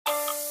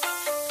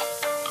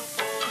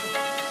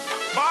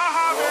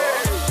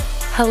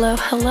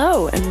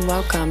Hello, and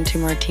welcome to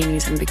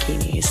Martinis and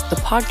Bikinis, the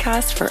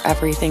podcast for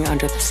everything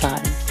under the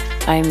sun.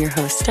 I am your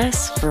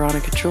hostess,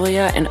 Veronica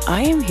Julia, and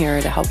I am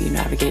here to help you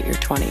navigate your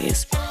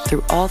 20s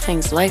through all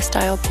things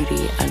lifestyle,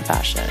 beauty, and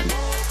fashion.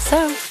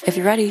 So, if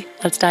you're ready,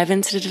 let's dive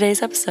into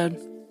today's episode.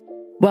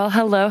 Well,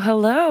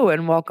 hello,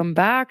 and welcome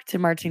back to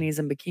Martinis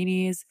and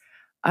Bikinis.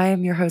 I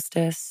am your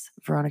hostess,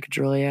 Veronica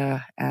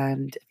Julia,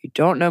 and if you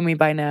don't know me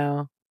by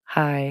now,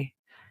 hi.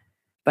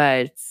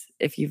 But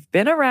if you've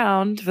been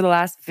around for the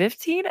last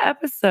 15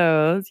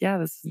 episodes,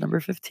 this is number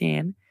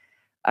 15,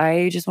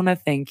 I just want to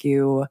thank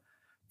you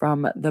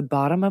from the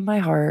bottom of my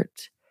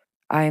heart.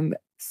 I'm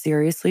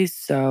seriously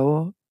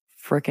so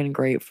freaking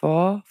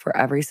grateful for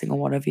every single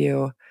one of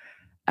you.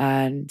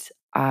 And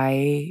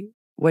I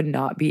would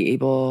not be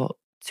able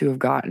to have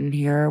gotten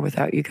here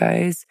without you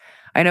guys.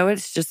 I know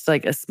it's just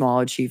like a small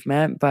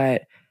achievement,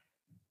 but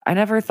I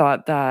never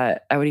thought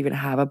that I would even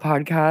have a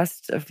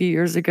podcast a few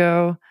years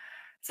ago.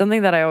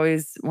 Something that I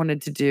always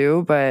wanted to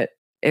do, but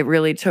it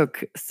really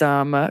took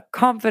some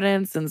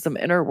confidence and some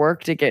inner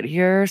work to get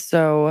here.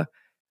 So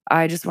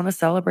I just want to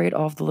celebrate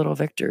all of the little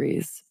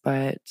victories.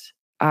 But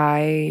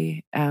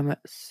I am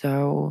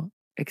so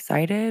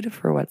excited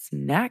for what's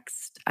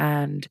next.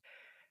 And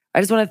I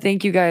just want to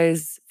thank you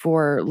guys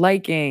for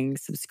liking,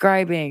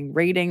 subscribing,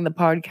 rating the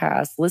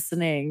podcast,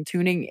 listening,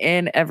 tuning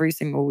in every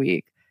single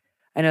week.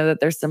 I know that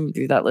there's some of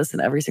you that listen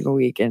every single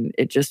week, and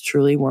it just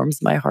truly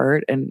warms my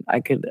heart, and I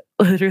could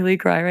literally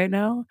cry right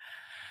now.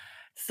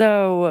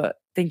 So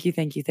thank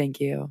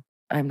you.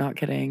 I'm not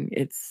kidding.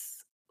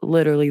 It's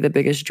literally the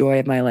biggest joy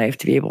of my life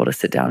to be able to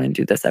sit down and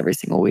do this every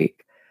single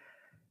week.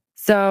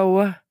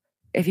 So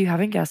if you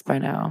haven't guessed by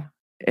now,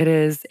 it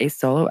is a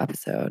solo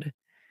episode.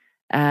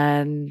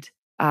 And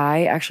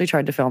I actually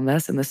tried to film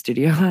this in the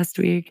studio last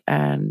week,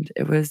 and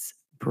it was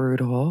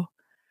brutal.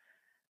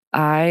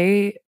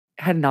 I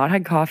had not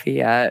had coffee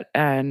yet,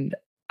 and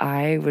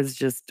I was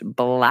just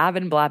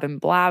blabbing.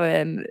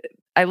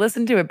 I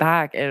listened to it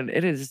back, and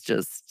it is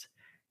just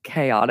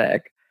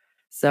chaotic.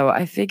 So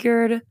I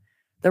figured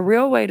the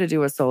real way to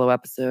do a solo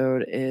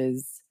episode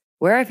is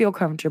where I feel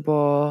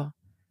comfortable,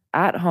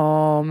 at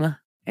home,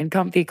 in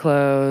comfy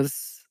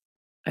clothes.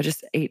 I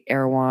just ate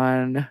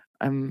Erewhon.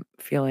 I'm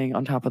feeling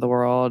on top of the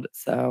world.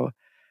 So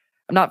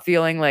I'm not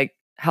feeling like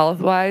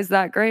health-wise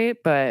that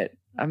great, but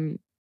I'm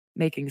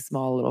making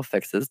small little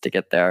fixes to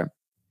get there.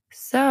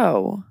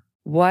 So,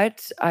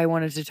 what I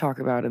wanted to talk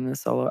about in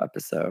this solo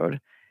episode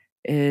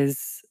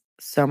is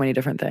so many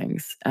different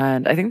things.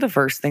 And I think the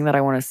first thing that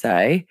I want to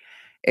say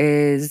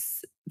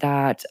is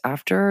that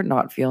after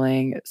not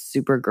feeling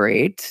super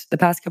great the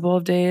past couple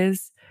of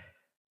days,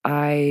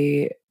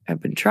 I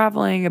have been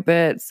traveling a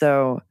bit.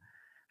 So,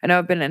 I know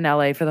I've been in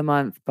LA for the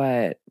month,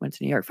 but went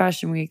to New York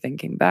Fashion Week, then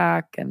came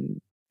back,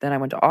 and then I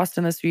went to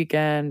Austin this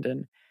weekend.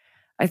 And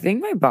I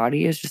think my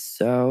body is just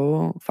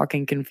so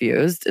fucking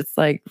confused. It's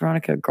like,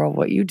 Veronica, girl,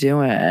 what you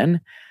doing?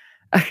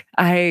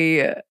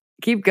 I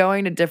keep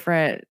going to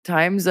different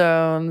time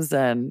zones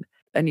and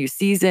a new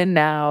season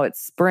now. It's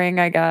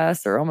spring, I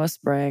guess, or almost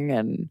spring.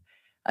 And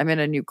I'm in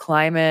a new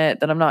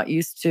climate that I'm not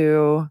used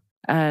to.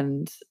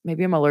 And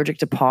maybe I'm allergic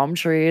to palm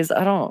trees.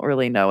 I don't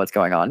really know what's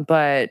going on,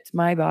 but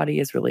my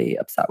body is really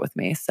upset with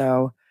me.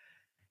 So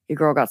your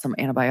girl got some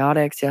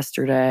antibiotics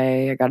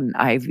yesterday. I got an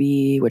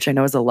IV, which I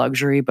know is a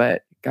luxury,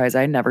 but guys,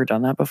 I'd never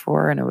done that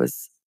before and it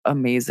was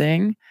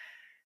amazing.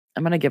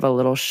 I'm going to give a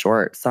little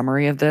short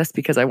summary of this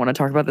because I want to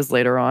talk about this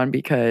later on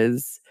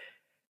because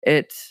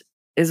it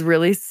is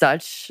really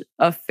such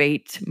a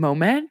fate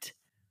moment.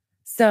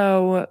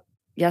 So,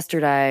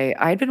 yesterday,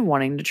 I'd been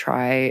wanting to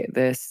try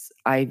this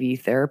IV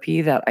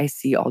therapy that I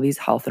see all these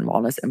health and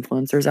wellness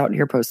influencers out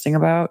here posting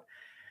about.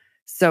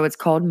 So, it's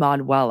called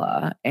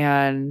Modwella.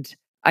 And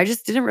I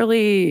just didn't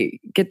really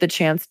get the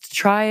chance to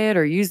try it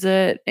or use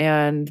it.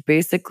 And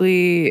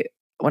basically,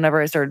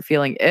 whenever I started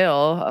feeling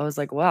ill, I was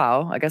like,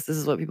 wow, I guess this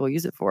is what people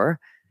use it for.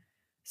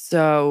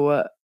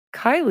 So,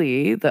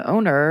 Kylie, the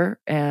owner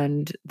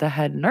and the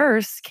head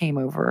nurse, came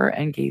over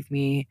and gave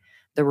me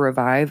the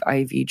Revive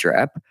IV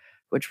drip,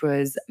 which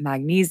was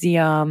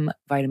magnesium,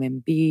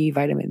 vitamin B,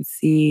 vitamin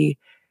C,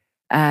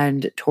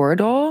 and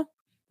Toradol,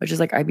 which is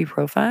like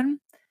ibuprofen.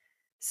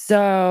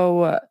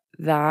 So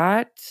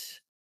that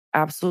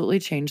absolutely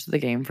changed the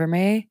game for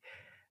me.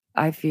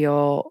 I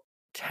feel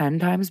 10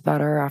 times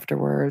better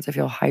afterwards. I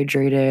feel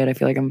hydrated. I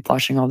feel like I'm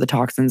flushing all the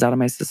toxins out of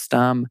my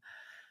system.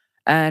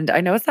 And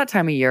I know it's that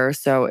time of year.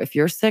 So if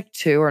you're sick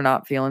too or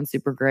not feeling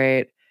super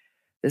great,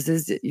 this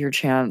is your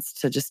chance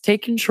to just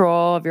take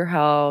control of your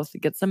health,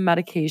 get some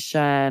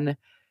medication,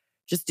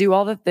 just do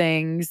all the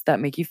things that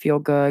make you feel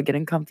good, get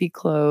in comfy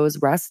clothes,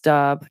 rest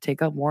up,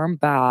 take a warm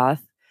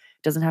bath.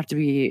 It doesn't have to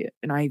be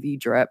an IV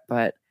drip,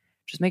 but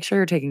just make sure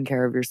you're taking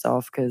care of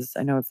yourself because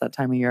I know it's that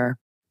time of year.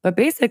 But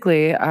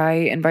basically, I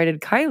invited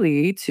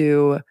Kylie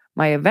to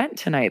my event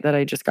tonight that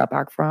I just got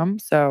back from.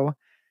 So,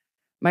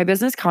 my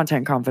business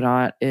content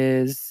confidant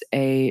is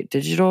a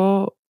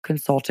digital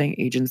consulting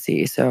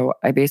agency. So,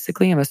 I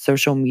basically am a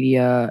social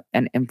media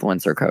and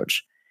influencer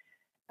coach.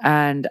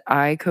 And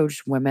I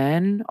coach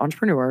women,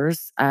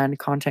 entrepreneurs, and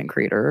content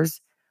creators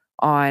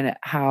on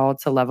how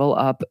to level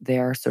up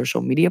their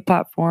social media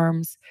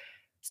platforms,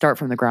 start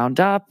from the ground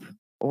up,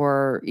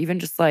 or even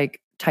just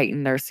like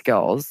tighten their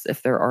skills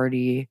if they're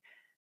already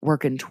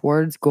working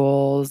towards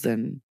goals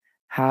and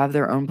have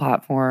their own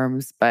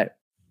platforms. But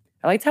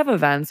I like to have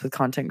events with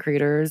content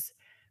creators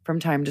from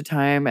time to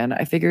time. And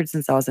I figured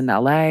since I was in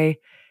LA,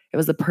 it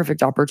was the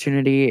perfect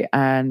opportunity.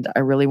 And I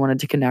really wanted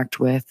to connect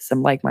with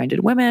some like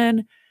minded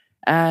women.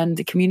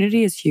 And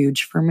community is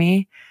huge for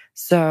me.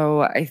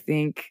 So I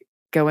think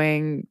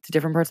going to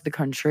different parts of the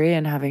country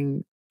and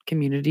having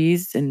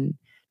communities in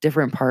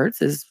different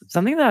parts is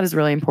something that is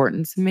really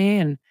important to me.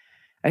 And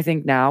I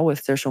think now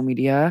with social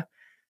media,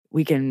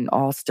 we can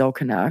all still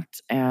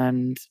connect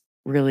and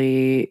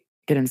really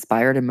get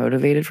inspired and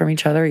motivated from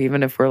each other,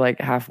 even if we're like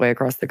halfway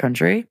across the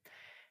country.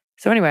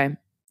 So, anyway,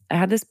 I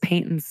had this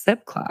paint and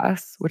sip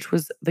class, which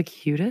was the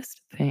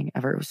cutest thing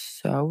ever. It was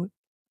so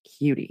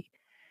cutie.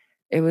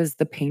 It was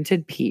the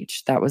Painted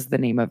Peach. That was the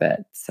name of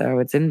it. So,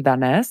 it's in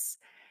Venice.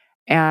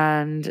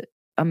 And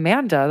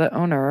Amanda, the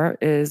owner,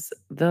 is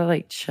the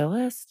like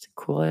chillest,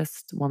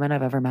 coolest woman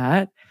I've ever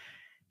met.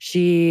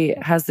 She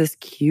has this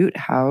cute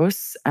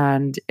house,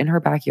 and in her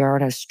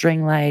backyard has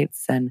string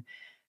lights and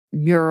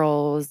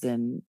murals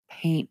and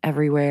paint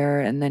everywhere.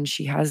 And then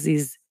she has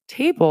these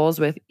tables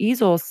with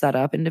easels set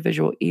up,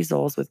 individual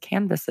easels with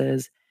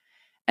canvases.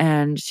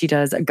 And she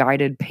does a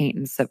guided paint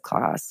and sip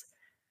class.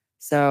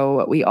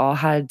 So we all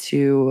had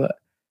to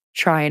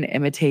try and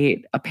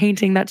imitate a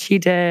painting that she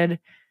did.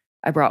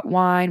 I brought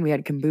wine, we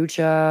had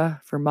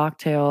kombucha for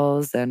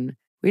mocktails, and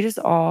we just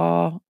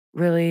all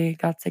really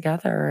got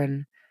together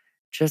and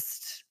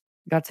just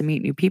got to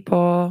meet new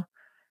people,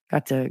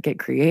 got to get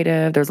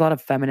creative. There's a lot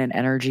of feminine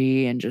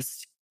energy and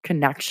just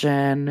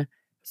connection.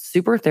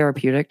 Super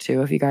therapeutic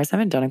too. If you guys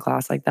haven't done a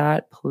class like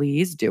that,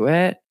 please do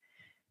it.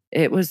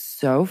 It was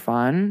so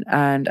fun.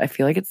 And I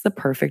feel like it's the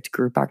perfect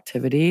group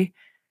activity.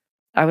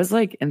 I was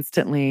like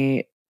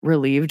instantly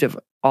relieved of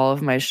all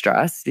of my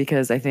stress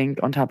because I think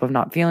on top of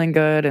not feeling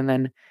good and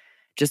then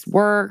just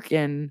work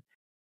and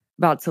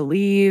about to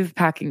leave,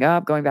 packing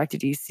up, going back to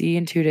DC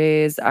in 2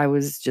 days. I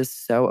was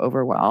just so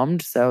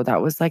overwhelmed. So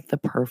that was like the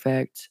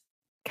perfect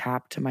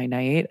cap to my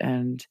night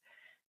and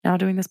now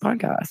doing this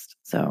podcast.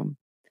 So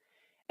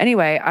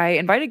anyway, I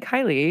invited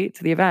Kylie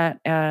to the event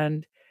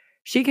and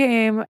she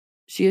came.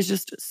 She is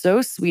just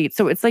so sweet.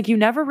 So it's like you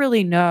never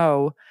really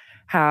know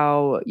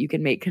how you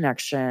can make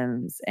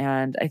connections.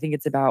 And I think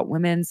it's about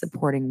women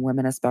supporting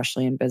women,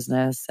 especially in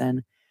business,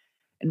 and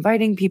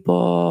inviting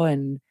people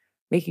and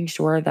making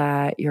sure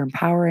that you're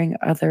empowering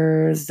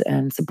others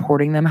and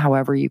supporting them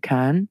however you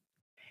can.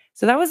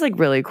 So that was like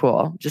really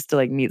cool just to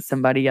like meet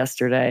somebody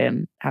yesterday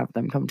and have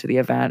them come to the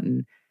event.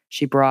 And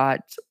she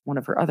brought one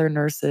of her other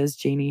nurses,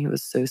 Janie, who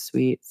was so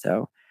sweet.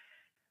 So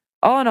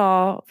all in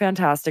all,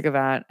 fantastic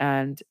event.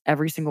 And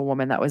every single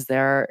woman that was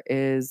there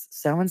is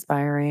so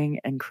inspiring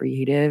and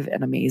creative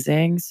and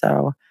amazing.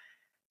 So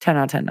 10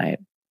 out of 10 night.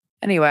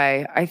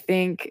 Anyway, I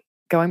think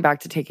going back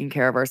to taking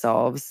care of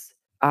ourselves,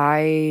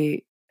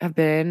 I have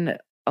been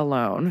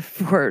alone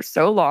for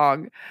so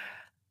long.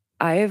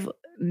 I've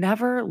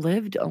never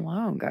lived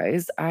alone,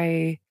 guys.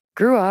 I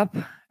grew up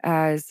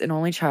as an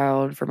only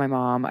child for my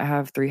mom. I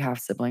have three half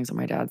siblings on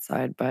my dad's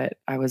side, but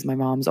I was my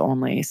mom's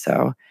only.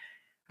 So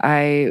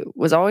I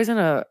was always in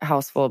a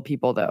house full of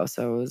people, though.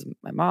 So it was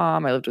my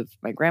mom. I lived with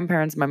my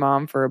grandparents, and my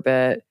mom for a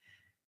bit,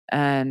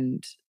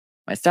 and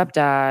my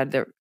stepdad.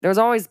 There was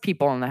always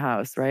people in the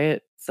house,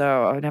 right?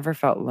 So I never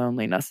felt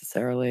lonely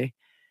necessarily.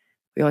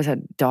 We always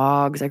had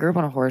dogs. I grew up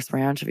on a horse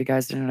ranch, if you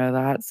guys didn't know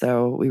that.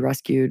 So we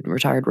rescued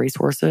retired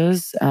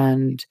racehorses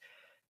and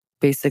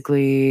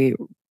basically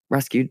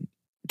rescued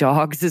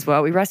dogs as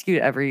well. We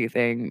rescued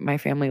everything. My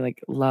family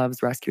like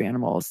loves rescue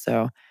animals.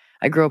 So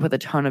I grew up with a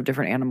ton of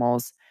different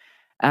animals.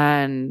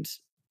 And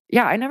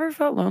yeah, I never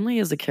felt lonely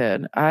as a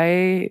kid.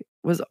 I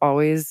was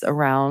always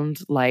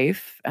around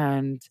life.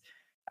 And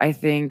I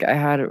think I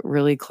had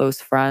really close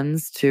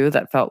friends too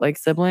that felt like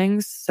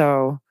siblings.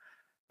 So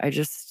I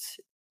just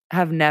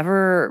have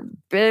never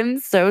been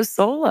so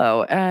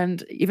solo.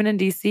 And even in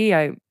DC,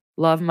 I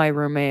love my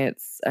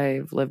roommates.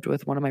 I've lived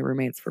with one of my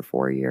roommates for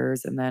 4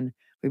 years, and then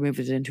we moved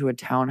it into a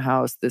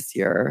townhouse this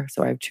year.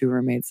 So I have two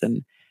roommates,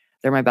 and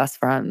they're my best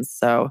friends.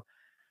 So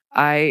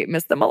I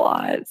miss them a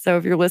lot. So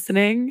if you're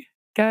listening,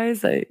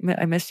 guys, I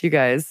miss you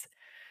guys.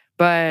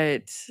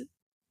 But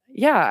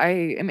yeah,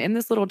 I am in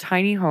this little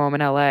tiny home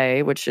in LA,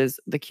 which is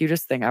the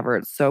cutest thing ever.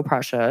 It's so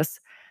precious.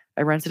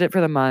 I rented it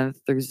for the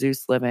month through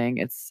Zeus Living.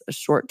 It's a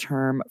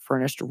short-term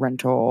furnished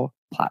rental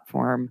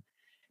platform.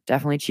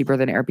 Definitely cheaper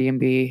than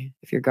Airbnb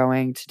if you're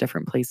going to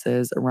different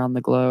places around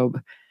the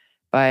globe.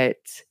 But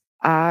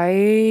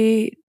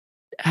I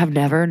have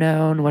never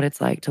known what it's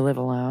like to live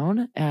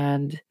alone.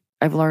 And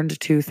I've learned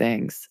two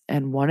things.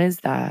 And one is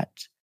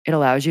that it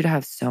allows you to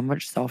have so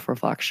much self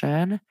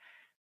reflection.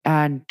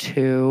 And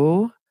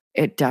two,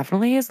 it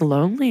definitely is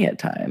lonely at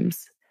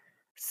times.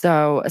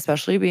 So,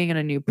 especially being in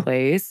a new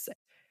place,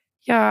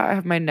 yeah, I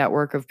have my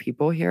network of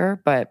people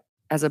here, but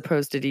as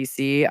opposed to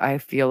DC, I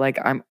feel like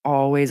I'm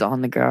always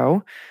on the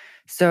go.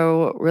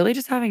 So, really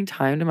just having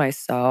time to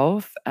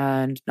myself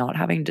and not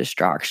having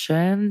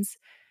distractions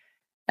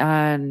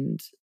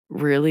and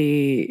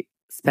really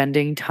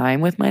spending time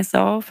with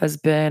myself has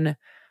been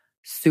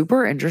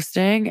super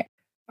interesting.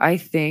 I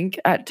think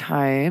at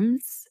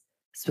times,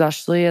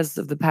 especially as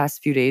of the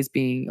past few days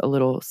being a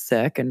little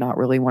sick and not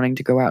really wanting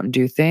to go out and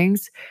do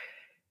things,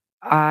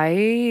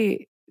 I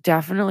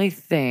definitely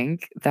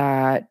think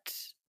that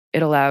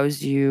it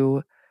allows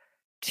you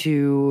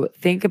to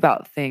think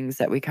about things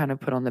that we kind of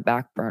put on the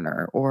back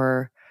burner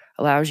or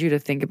allows you to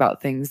think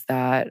about things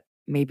that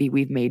maybe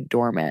we've made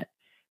dormant.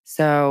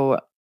 So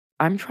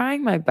I'm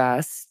trying my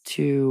best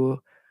to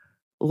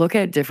look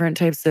at different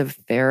types of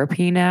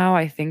therapy now.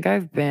 I think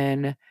I've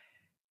been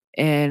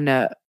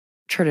in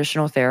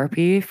traditional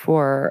therapy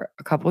for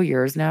a couple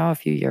years now, a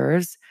few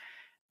years.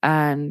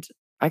 And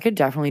I could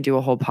definitely do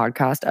a whole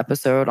podcast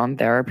episode on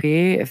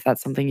therapy if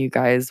that's something you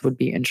guys would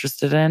be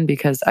interested in,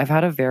 because I've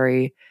had a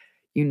very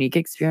unique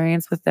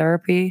experience with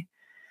therapy.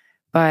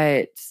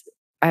 But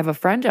I have a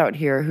friend out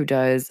here who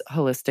does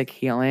holistic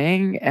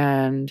healing,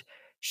 and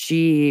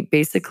she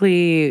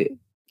basically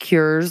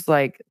cures,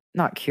 like,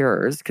 not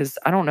cures, because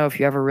I don't know if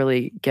you ever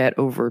really get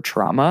over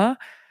trauma,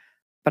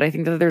 but I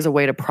think that there's a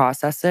way to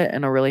process it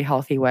in a really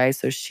healthy way.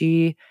 So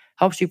she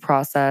helps you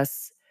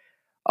process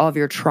all of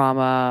your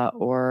trauma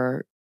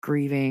or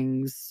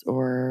grievings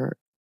or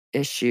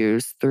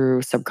issues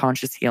through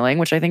subconscious healing,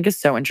 which I think is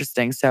so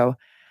interesting. So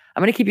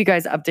I'm going to keep you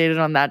guys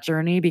updated on that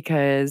journey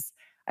because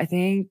I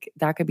think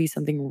that could be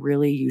something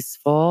really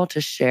useful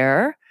to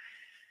share.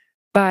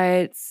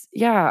 But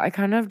yeah, I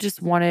kind of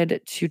just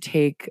wanted to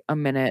take a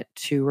minute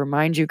to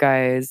remind you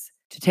guys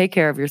to take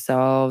care of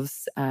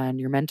yourselves and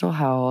your mental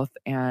health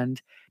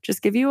and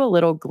just give you a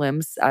little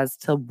glimpse as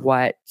to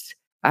what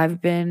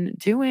I've been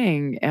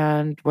doing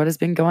and what has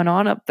been going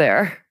on up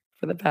there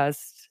for the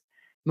past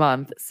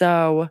month.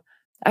 So,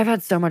 I've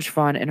had so much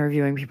fun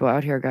interviewing people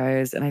out here,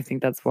 guys. And I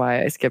think that's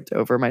why I skipped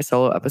over my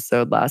solo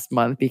episode last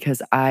month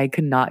because I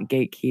could not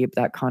gatekeep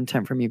that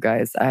content from you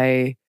guys.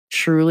 I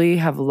truly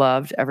have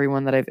loved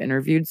everyone that I've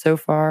interviewed so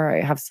far.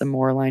 I have some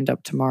more lined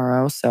up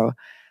tomorrow. So,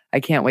 I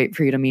can't wait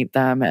for you to meet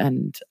them.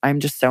 And I'm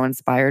just so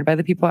inspired by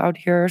the people out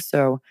here.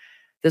 So,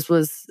 this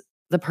was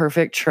the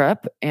perfect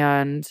trip.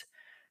 And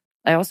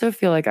I also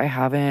feel like I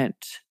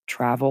haven't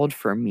traveled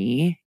for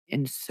me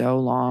in so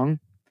long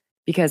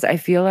because I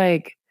feel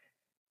like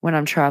when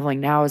I'm traveling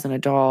now as an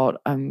adult,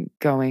 I'm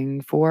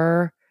going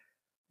for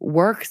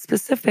work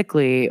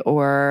specifically,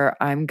 or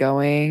I'm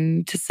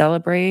going to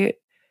celebrate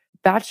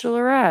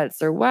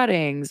bachelorettes or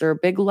weddings or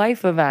big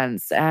life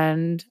events.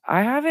 And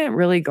I haven't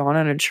really gone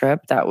on a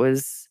trip that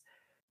was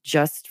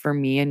just for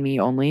me and me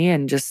only,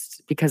 and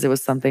just because it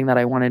was something that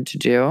I wanted to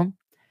do.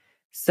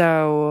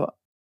 So,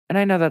 and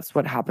I know that's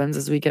what happens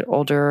as we get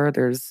older.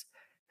 There's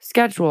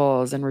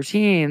schedules and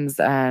routines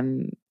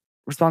and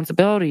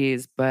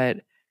responsibilities, but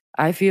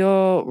I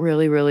feel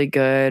really, really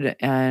good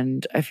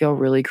and I feel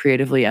really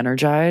creatively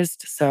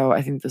energized. So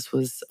I think this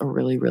was a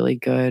really, really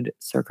good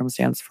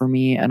circumstance for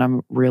me. And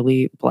I'm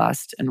really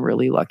blessed and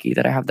really lucky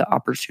that I have the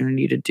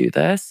opportunity to do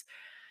this.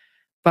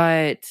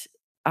 But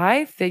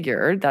I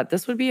figured that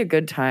this would be a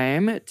good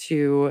time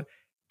to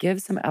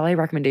give some LA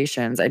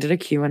recommendations. I did a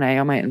Q&A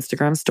on my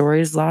Instagram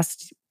stories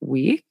last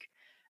week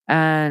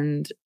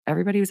and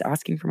everybody was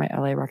asking for my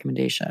LA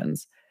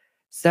recommendations.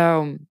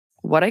 So,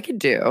 what I could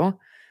do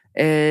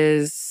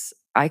is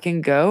I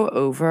can go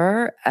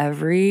over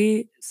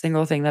every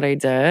single thing that I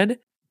did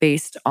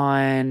based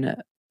on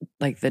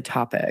like the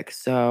topic.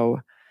 So,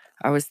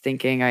 I was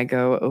thinking I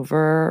go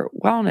over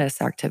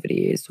wellness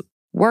activities,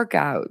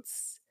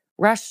 workouts,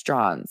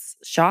 restaurants,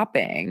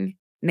 shopping,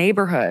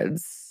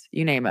 neighborhoods,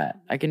 you name it.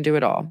 I can do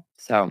it all.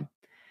 So,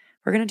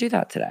 we're going to do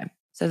that today.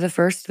 So, the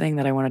first thing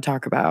that I want to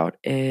talk about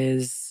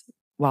is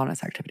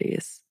wellness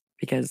activities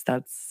because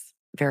that's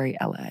very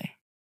LA.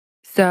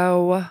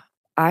 So,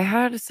 I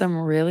had some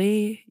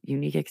really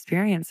unique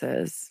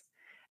experiences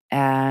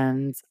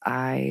and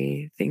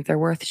I think they're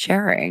worth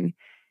sharing.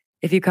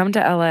 If you come to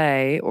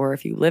LA or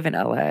if you live in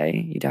LA,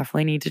 you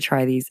definitely need to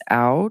try these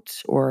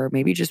out or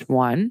maybe just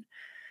one.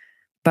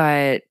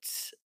 But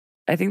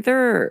I think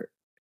there are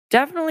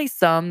definitely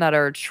some that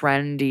are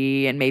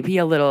trendy and maybe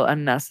a little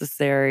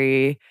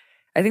unnecessary.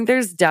 I think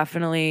there's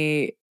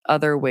definitely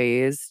other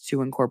ways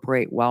to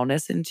incorporate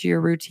wellness into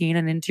your routine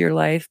and into your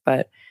life.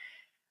 But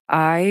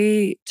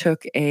I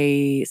took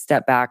a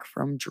step back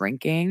from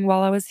drinking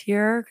while I was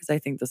here because I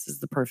think this is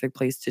the perfect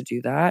place to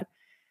do that.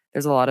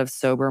 There's a lot of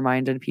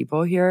sober-minded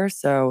people here,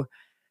 so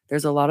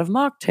there's a lot of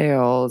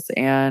mocktails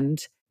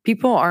and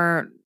people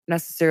aren't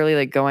necessarily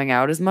like going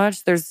out as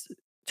much. There's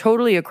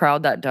totally a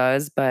crowd that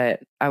does, but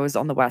I was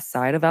on the west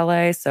side of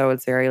LA, so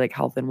it's very like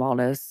health and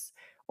wellness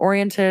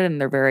oriented and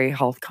they're very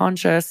health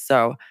conscious.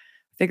 So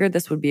I figured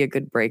this would be a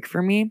good break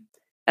for me.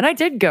 And I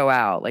did go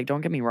out, like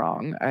don't get me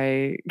wrong.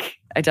 I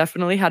I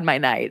definitely had my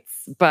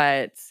nights,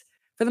 but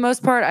for the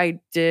most part I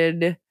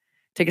did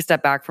take a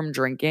step back from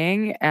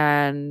drinking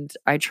and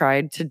I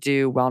tried to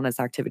do wellness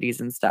activities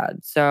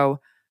instead. So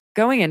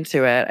going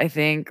into it, I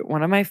think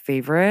one of my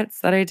favorites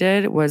that I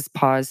did was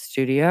Pause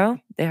Studio.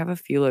 They have a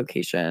few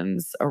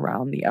locations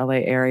around the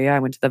LA area. I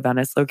went to the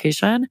Venice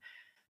location.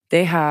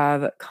 They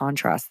have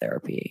contrast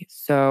therapy.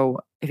 So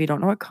if you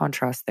don't know what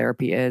contrast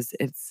therapy is,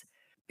 it's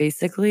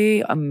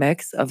basically a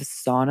mix of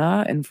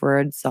sauna,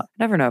 I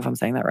never know if I'm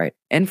saying that right,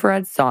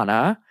 infrared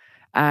sauna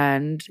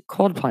and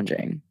cold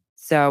plunging.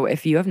 So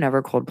if you have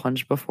never cold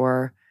plunged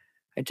before,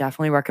 I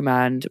definitely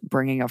recommend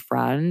bringing a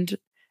friend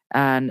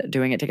and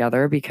doing it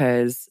together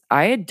because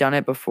I had done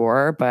it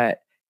before, but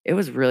it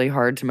was really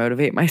hard to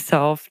motivate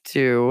myself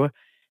to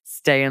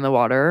stay in the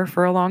water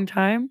for a long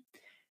time.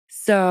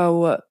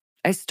 So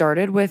I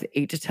started with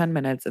 8 to 10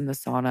 minutes in the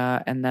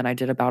sauna, and then I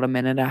did about a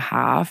minute and a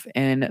half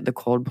in the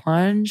cold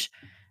plunge.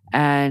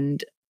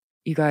 And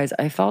you guys,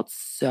 I felt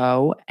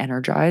so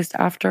energized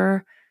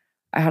after.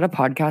 I had a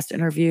podcast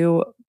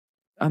interview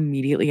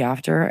immediately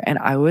after, and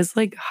I was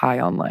like high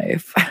on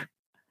life.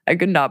 I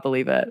could not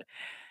believe it.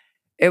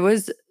 It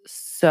was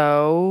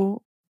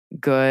so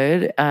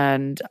good.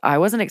 And I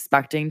wasn't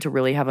expecting to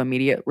really have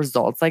immediate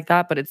results like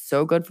that, but it's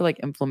so good for like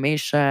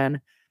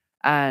inflammation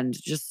and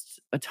just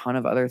a ton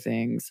of other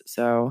things.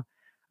 So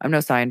I'm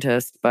no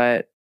scientist,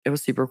 but it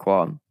was super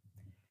cool.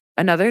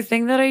 Another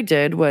thing that I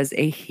did was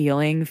a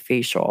healing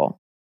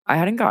facial. I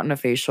hadn't gotten a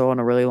facial in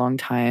a really long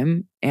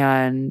time,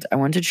 and I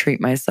wanted to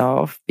treat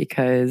myself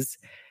because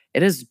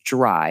it is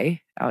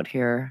dry out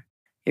here.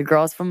 Your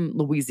girl's from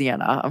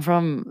Louisiana. I'm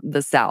from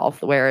the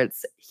South where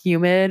it's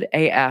humid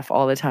AF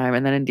all the time.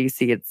 And then in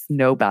DC, it's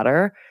no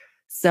better.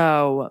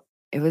 So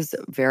it was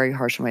very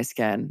harsh on my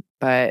skin,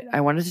 but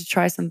I wanted to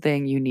try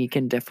something unique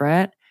and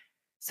different.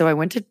 So I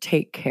went to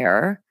Take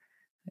Care.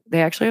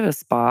 They actually have a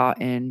spa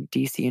in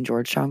DC and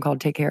Georgetown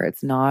called Take Care.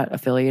 It's not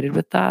affiliated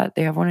with that.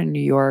 They have one in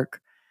New York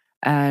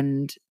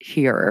and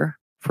here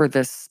for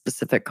this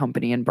specific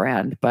company and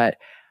brand. But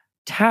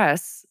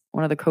Tess,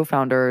 one of the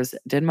co-founders,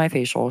 did my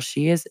facial.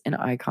 She is an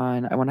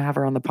icon. I want to have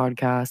her on the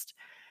podcast.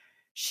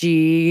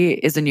 She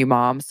is a new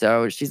mom,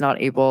 so she's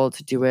not able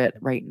to do it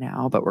right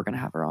now, but we're going to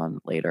have her on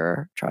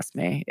later. Trust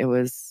me. It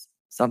was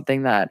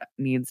something that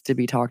needs to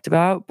be talked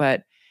about,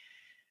 but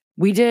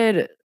we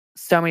did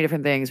so many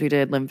different things. We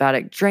did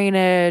lymphatic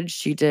drainage.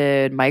 She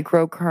did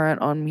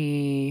microcurrent on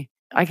me.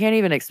 I can't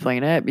even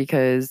explain it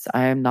because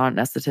I am not an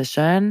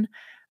esthetician,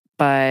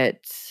 but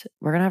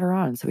we're going to have her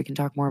on so we can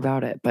talk more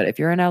about it. But if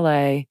you're in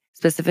LA,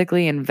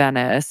 specifically in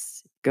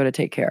Venice, go to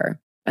Take Care.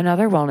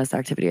 Another wellness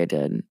activity I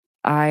did,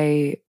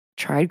 I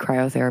tried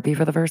cryotherapy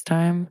for the first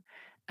time.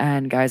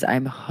 And guys,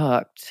 I'm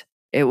hooked.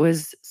 It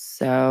was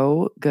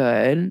so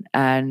good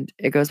and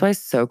it goes by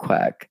so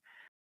quick.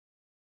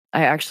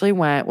 I actually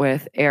went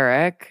with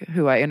Eric,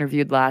 who I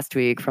interviewed last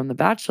week from The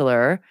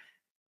Bachelor.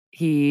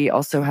 He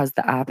also has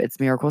the app It's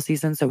Miracle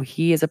Season. So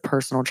he is a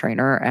personal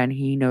trainer and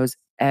he knows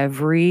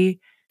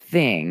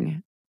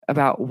everything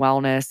about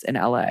wellness in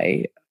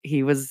LA.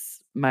 He was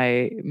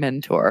my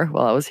mentor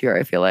while I was here,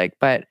 I feel like.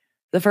 But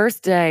the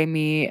first day,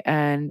 me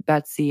and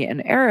Betsy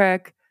and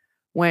Eric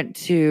went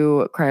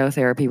to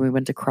cryotherapy. We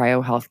went to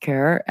Cryo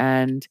Healthcare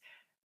and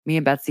me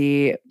and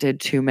Betsy did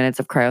 2 minutes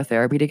of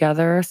cryotherapy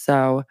together.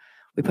 So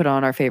we put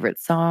on our favorite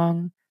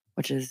song,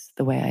 which is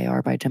The Way I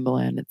Are by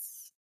Timbaland.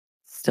 It's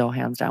still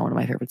hands down one of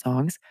my favorite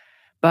songs.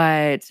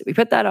 But we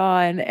put that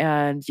on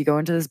and you go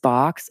into this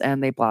box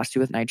and they blast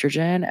you with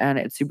nitrogen and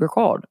it's super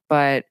cold.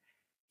 But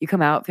you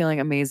come out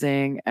feeling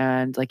amazing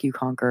and like you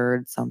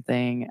conquered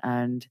something.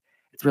 And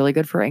it's really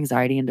good for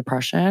anxiety and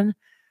depression.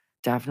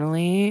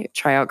 Definitely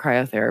try out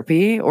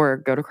cryotherapy or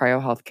go to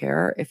Cryo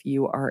Healthcare if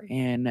you are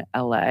in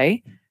LA.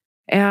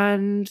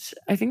 And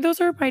I think those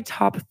are my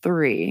top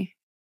 3.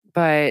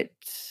 But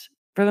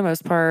for the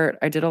most part,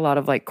 I did a lot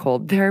of like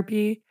cold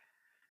therapy.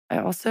 I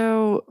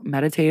also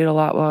meditated a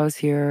lot while I was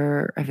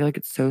here. I feel like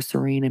it's so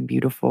serene and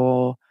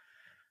beautiful.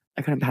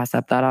 I couldn't pass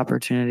up that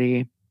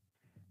opportunity.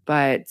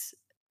 But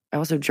I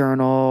also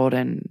journaled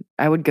and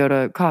I would go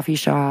to coffee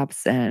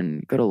shops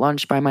and go to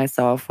lunch by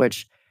myself,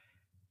 which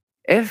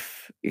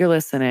if you're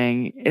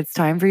listening, it's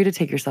time for you to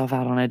take yourself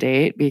out on a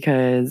date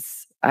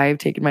because I've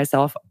taken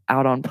myself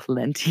out on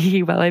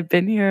plenty while I've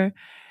been here.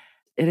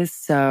 It is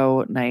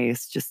so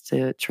nice just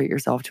to treat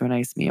yourself to a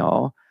nice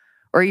meal.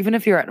 Or even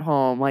if you're at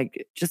home,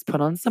 like just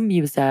put on some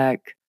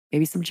music,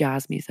 maybe some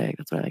jazz music.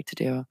 That's what I like to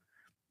do.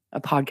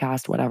 A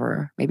podcast,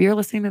 whatever. Maybe you're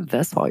listening to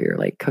this while you're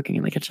like cooking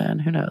in the kitchen.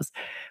 Who knows?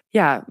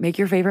 Yeah, make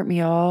your favorite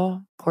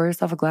meal, pour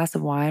yourself a glass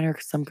of wine or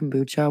some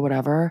kombucha,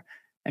 whatever,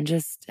 and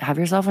just have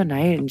yourself a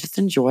night and just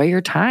enjoy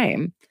your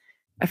time.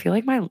 I feel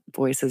like my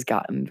voice has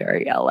gotten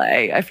very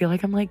LA. I feel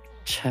like I'm like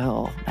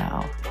chill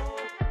now.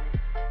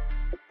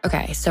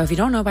 Okay, so if you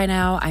don't know by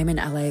now, I'm in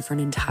LA for an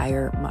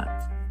entire month.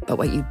 But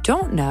what you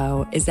don't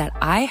know is that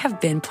I have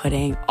been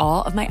putting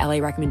all of my LA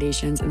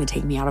recommendations in the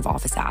Take Me Out of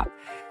Office app.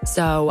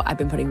 So I've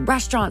been putting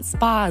restaurants,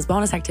 spas,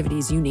 wellness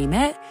activities, you name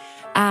it.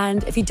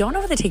 And if you don't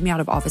know what the Take Me Out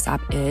of Office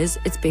app is,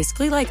 it's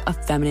basically like a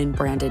feminine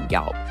branded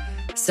Yelp.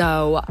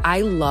 So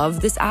I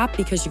love this app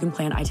because you can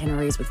plan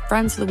itineraries with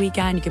friends for the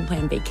weekend, you can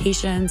plan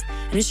vacations,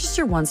 and it's just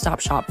your one-stop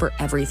shop for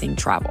everything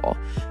travel.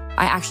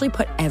 I actually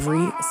put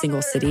every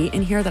single city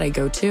in here that I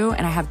go to,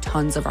 and I have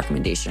tons of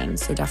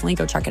recommendations. So definitely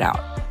go check it out.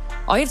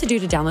 All you have to do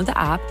to download the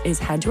app is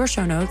head to our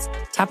show notes,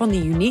 tap on the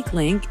unique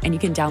link, and you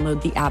can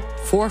download the app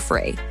for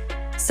free.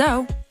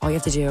 So all you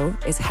have to do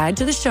is head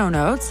to the show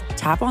notes,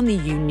 tap on the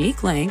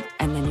unique link,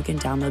 and then you can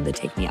download the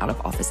Take Me Out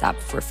of Office app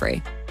for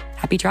free.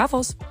 Happy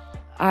travels.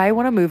 I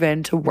want to move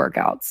into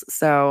workouts.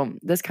 So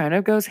this kind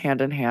of goes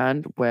hand in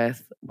hand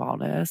with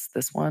wellness,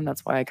 this one.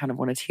 That's why I kind of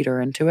want to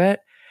teeter into it.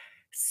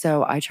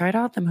 So I tried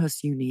out the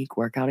most unique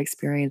workout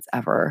experience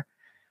ever.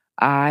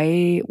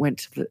 I went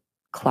to the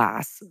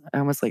class. I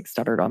almost like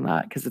stuttered on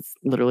that because it's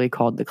literally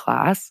called The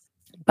Class.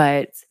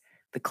 But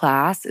the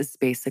class is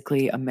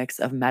basically a mix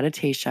of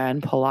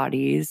meditation,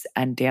 Pilates,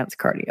 and dance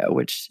cardio,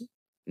 which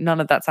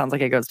none of that sounds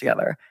like it goes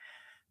together.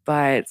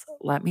 But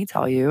let me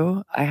tell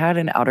you, I had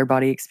an outer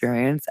body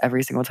experience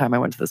every single time I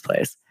went to this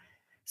place.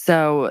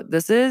 So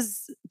this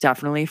is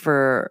definitely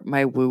for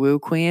my woo-woo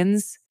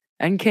queens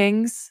and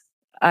kings.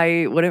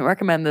 I wouldn't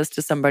recommend this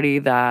to somebody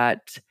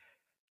that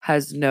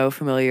has no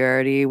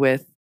familiarity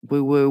with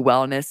woo-woo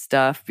wellness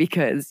stuff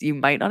because you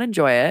might not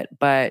enjoy it.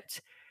 But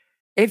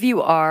if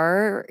you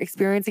are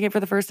experiencing it for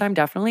the first time,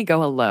 definitely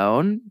go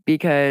alone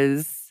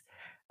because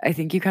I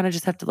think you kind of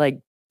just have to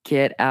like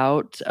get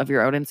out of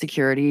your own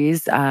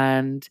insecurities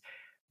and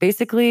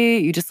basically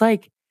you just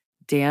like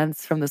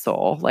dance from the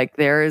soul. Like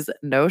there's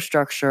no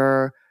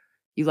structure.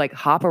 You like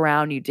hop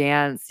around, you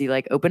dance, you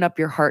like open up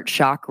your heart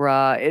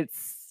chakra.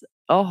 It's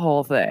a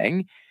whole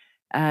thing.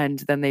 And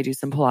then they do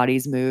some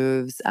Pilates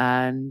moves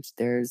and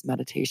there's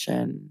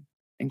meditation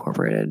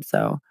incorporated.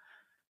 So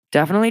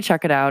definitely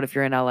check it out if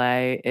you're in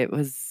LA. It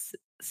was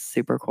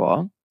super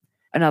cool.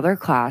 Another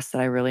class that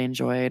I really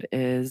enjoyed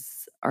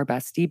is our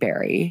bestie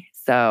Barry.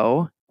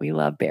 So we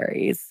love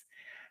berries.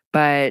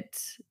 But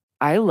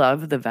I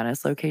love the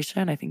Venice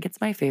location. I think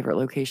it's my favorite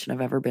location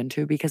I've ever been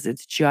to because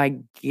it's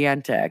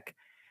gigantic.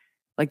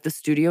 Like the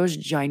studio is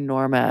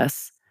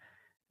ginormous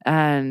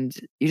and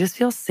you just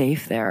feel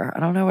safe there. I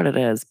don't know what it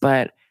is,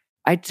 but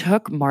I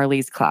took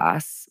Marley's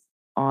class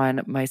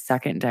on my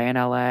second day in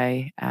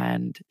LA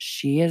and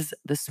she is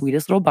the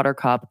sweetest little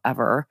buttercup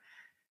ever.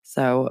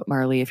 So,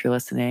 Marley, if you're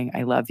listening,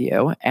 I love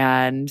you.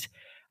 And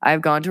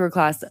I've gone to her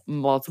class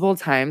multiple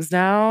times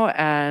now,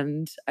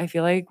 and I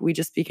feel like we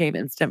just became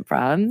instant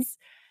friends.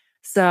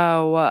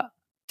 So,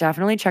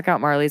 definitely check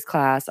out Marley's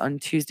class on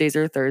Tuesdays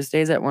or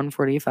Thursdays at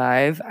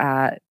 1:45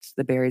 at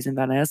the Berries in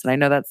Venice. And I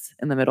know that's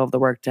in the middle of the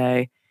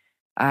workday.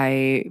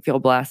 I feel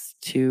blessed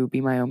to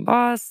be my own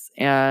boss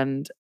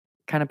and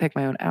kind of pick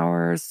my own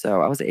hours.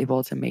 So, I was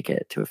able to make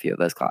it to a few of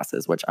those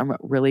classes, which I'm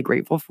really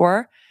grateful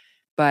for,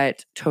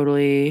 but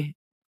totally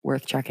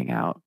worth checking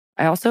out.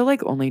 I also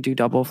like only do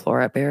double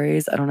floor at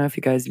Barry's. I don't know if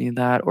you guys knew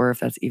that or if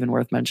that's even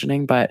worth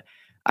mentioning, but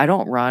I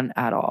don't run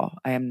at all.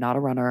 I am not a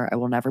runner. I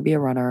will never be a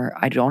runner.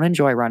 I don't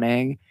enjoy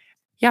running.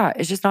 Yeah,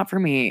 it's just not for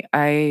me.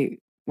 I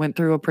went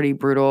through a pretty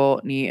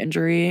brutal knee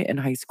injury in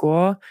high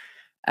school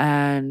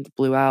and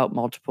blew out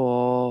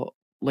multiple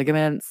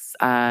ligaments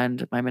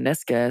and my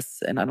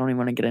meniscus. And I don't even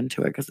want to get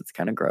into it because it's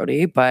kind of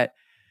grody. But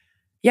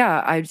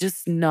yeah, I've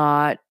just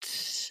not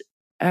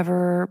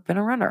ever been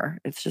a runner.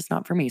 It's just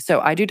not for me.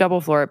 So I do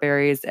double floor at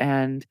Barry's,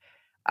 and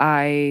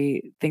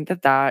I think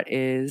that that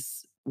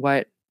is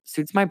what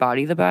suits my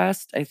body the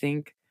best. I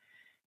think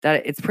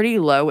that it's pretty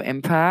low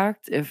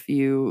impact if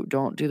you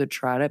don't do the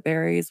tread at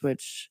Barry's,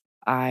 which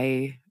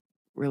I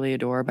really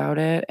adore about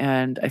it.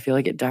 And I feel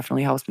like it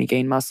definitely helps me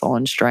gain muscle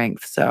and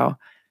strength. So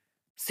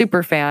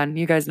super fan.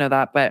 You guys know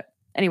that. But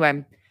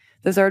anyway,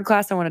 the third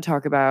class I want to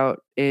talk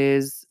about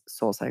is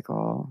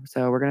SoulCycle.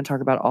 So we're going to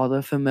talk about all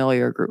the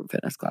familiar group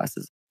fitness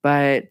classes.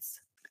 But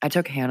I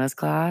took Hannah's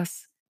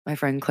class. My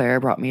friend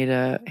Claire brought me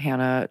to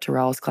Hannah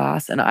Terrell's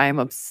class, and I'm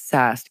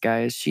obsessed,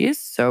 guys. She is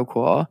so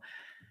cool.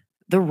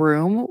 The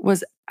room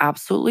was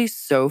absolutely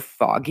so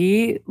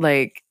foggy.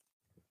 Like,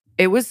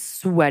 it was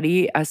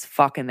sweaty as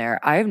fuck in there.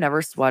 I've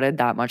never sweated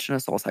that much in a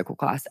SoulCycle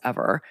class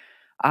ever.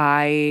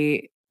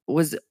 I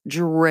was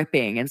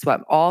dripping in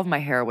sweat. All of my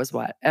hair was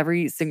wet,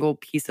 every single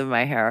piece of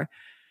my hair.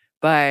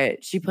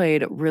 But she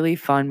played really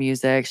fun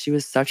music. She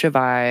was such a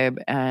vibe.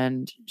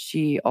 And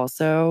she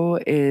also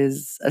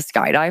is a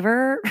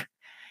skydiver.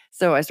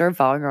 So I started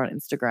following her on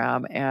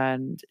Instagram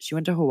and she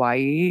went to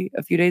Hawaii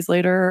a few days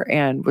later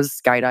and was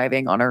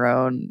skydiving on her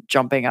own,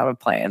 jumping out of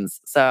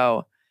planes.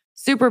 So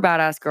super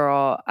badass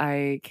girl.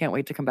 I can't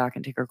wait to come back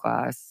and take her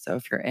class. So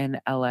if you're in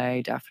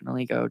LA,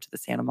 definitely go to the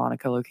Santa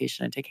Monica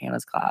location and take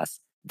Hannah's class.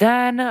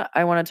 Then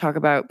I want to talk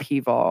about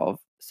P-Volve.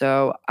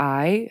 So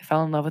I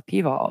fell in love with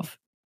P-Volve.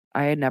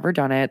 I had never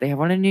done it. They have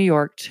one in New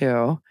York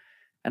too.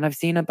 And I've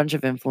seen a bunch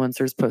of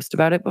influencers post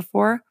about it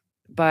before,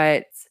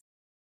 but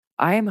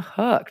I am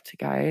hooked,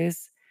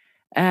 guys.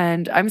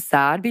 And I'm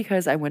sad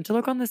because I went to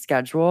look on the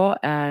schedule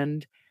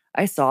and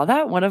I saw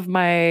that one of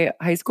my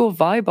high school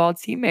volleyball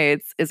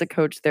teammates is a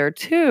coach there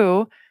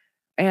too.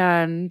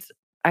 And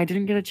I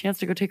didn't get a chance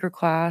to go take her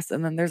class.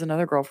 And then there's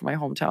another girl from my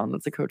hometown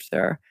that's a coach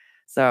there.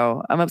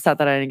 So I'm upset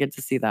that I didn't get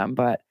to see them,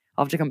 but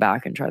I'll have to come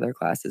back and try their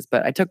classes.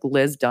 But I took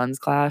Liz Dunn's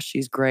class.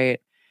 She's great.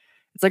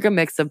 It's like a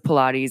mix of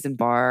Pilates and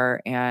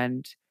bar,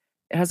 and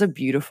it has a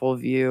beautiful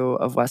view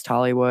of West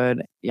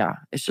Hollywood. Yeah,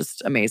 it's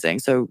just amazing.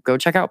 So go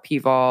check out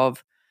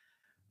Pvolve.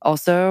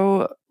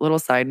 Also, little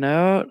side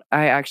note,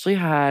 I actually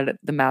had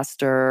the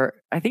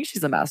master, I think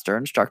she's the master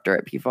instructor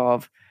at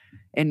Pvolve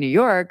in New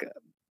York.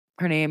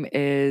 Her name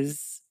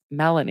is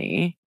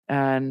Melanie,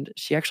 and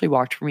she actually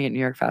walked for me at New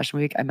York Fashion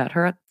Week. I met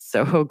her at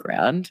Soho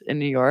Grand in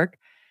New York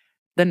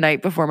the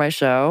night before my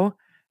show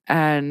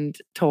and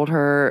told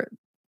her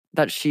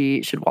that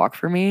she should walk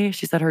for me.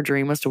 She said her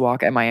dream was to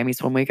walk at Miami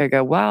Swim Week. I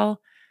go, well,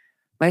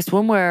 my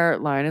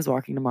swimwear line is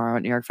walking tomorrow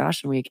at New York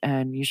Fashion Week,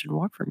 and you should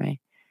walk for me.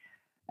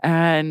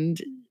 And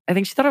I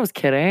think she thought I was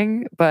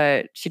kidding,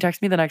 but she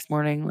texted me the next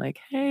morning like,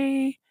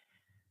 hey,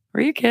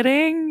 were you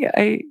kidding?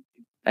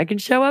 I can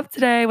show up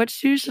today. What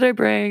shoes should I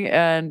bring?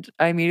 And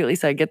I immediately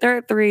said, get there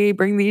at 3,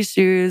 bring these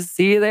shoes,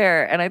 see you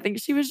there. And I think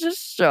she was just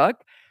shook.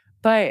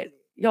 But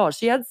y'all,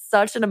 she had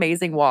such an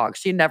amazing walk.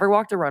 She never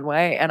walked a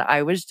runway, and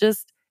I was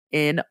just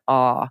in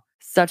awe.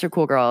 Such a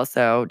cool girl.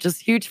 So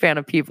just huge fan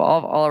of people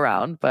all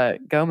around.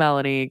 But go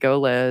Melanie, go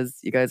Liz.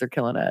 You guys are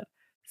killing it.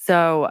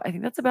 So I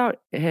think that's about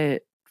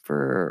it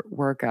for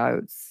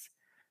workouts.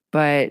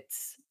 But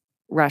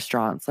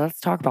restaurants, let's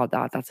talk about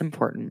that. That's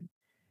important.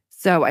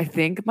 So I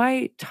think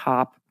my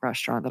top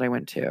restaurant that I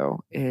went to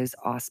is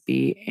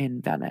Osby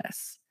in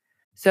Venice.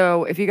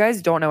 So if you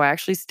guys don't know, I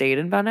actually stayed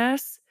in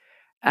Venice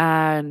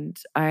and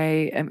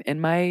I am in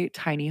my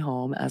tiny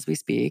home as we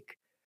speak.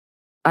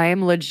 I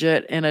am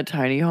legit in a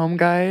tiny home,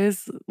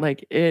 guys.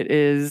 Like it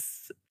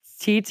is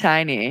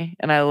tiny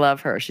and I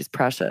love her. She's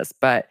precious.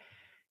 But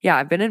yeah,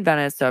 I've been in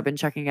Venice, so I've been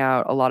checking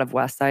out a lot of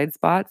West Side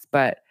spots,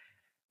 but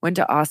went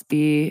to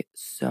Osby,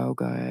 so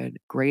good.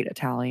 Great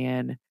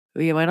Italian.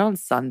 We went on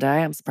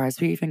Sunday. I'm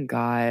surprised we even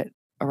got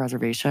a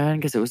reservation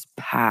because it was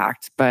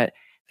packed, but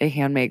they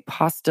hand make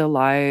pasta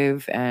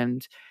live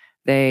and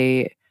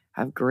they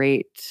have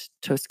great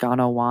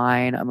Toscano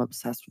wine. I'm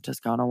obsessed with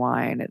Toscano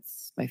wine.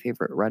 It's my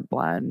favorite red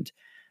blend.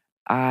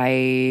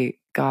 I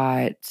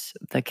got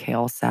the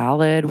kale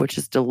salad, which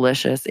is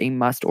delicious, a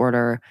must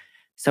order.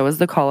 So is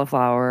the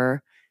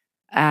cauliflower.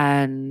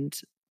 And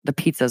the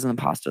pizzas and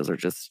the pastas are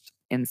just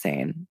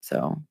insane.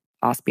 So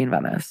Osby in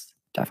Venice,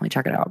 definitely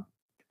check it out.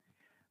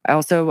 I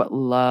also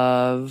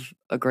love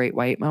a Great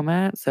White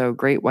moment. So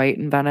Great White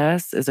in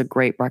Venice is a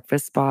great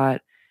breakfast spot,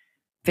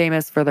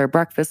 famous for their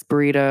breakfast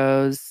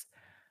burritos.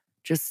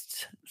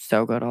 Just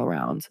so good all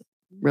around.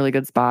 Really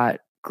good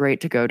spot.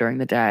 Great to go during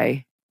the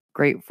day.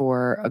 Great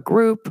for a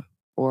group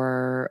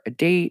or a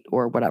date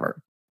or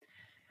whatever.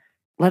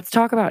 Let's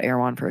talk about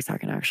Erewhon for a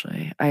second,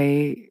 actually.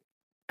 I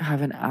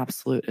have an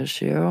absolute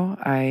issue.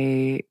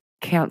 I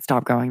can't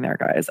stop going there,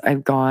 guys.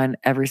 I've gone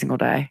every single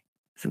day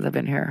since I've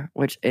been here,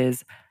 which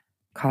is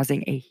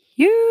causing a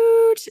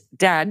huge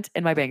dent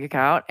in my bank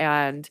account.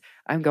 And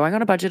I'm going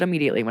on a budget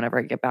immediately whenever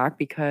I get back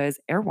because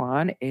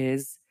Erewhon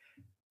is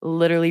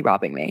literally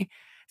robbing me.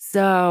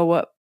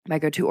 So my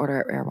go-to order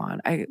at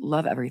Erewhon, I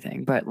love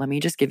everything, but let me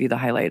just give you the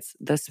highlights.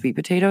 The sweet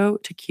potato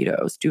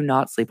taquitos, do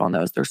not sleep on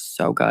those. They're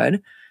so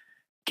good.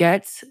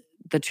 Get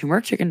the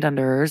turmeric chicken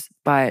tenders,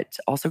 but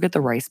also get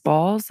the rice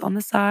balls on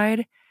the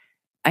side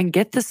and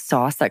get the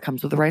sauce that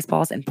comes with the rice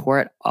balls and pour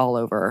it all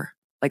over,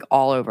 like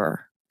all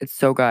over. It's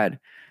so good.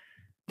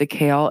 The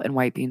kale and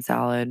white bean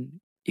salad,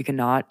 you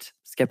cannot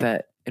skip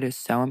it. It is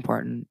so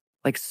important,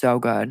 like so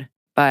good.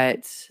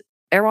 But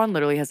Erewhon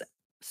literally has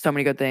so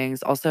many good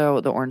things. Also,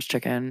 the orange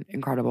chicken,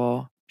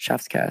 incredible.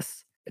 Chef's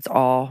kiss. It's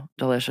all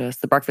delicious.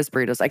 The breakfast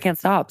burritos, I can't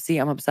stop. See,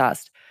 I'm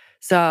obsessed.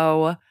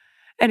 So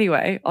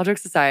anyway, all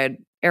jokes aside,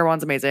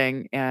 Erewhon's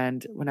amazing.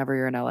 And whenever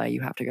you're in LA,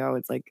 you have to go.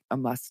 It's like a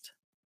must.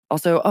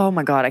 Also, oh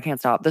my God, I can't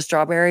stop. The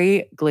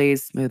strawberry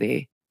glazed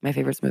smoothie, my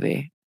favorite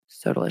smoothie.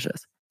 So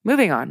delicious.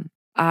 Moving on.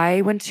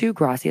 I went to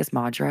Gracias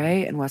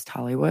Madre in West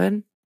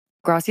Hollywood.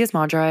 Gracias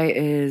Madre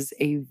is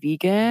a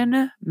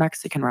vegan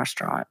Mexican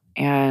restaurant.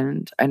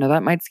 And I know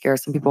that might scare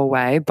some people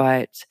away,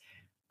 but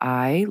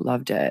I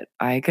loved it.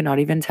 I could not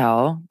even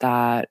tell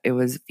that it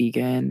was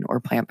vegan or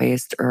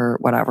plant-based or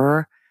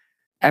whatever.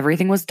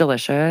 Everything was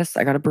delicious.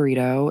 I got a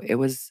burrito. It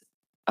was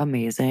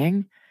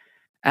amazing.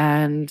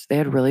 And they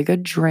had really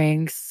good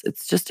drinks.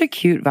 It's just a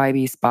cute,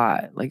 vibey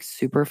spot, like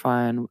super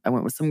fun. I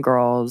went with some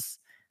girls.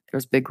 There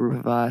was a big group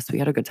of us. We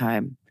had a good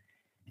time.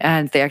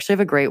 And they actually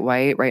have a Great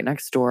White right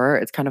next door.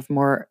 It's kind of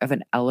more of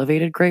an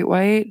elevated Great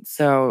White.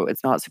 So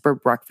it's not super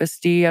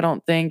breakfasty, I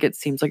don't think. It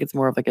seems like it's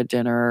more of like a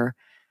dinner,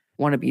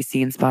 want to be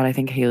seen spot. I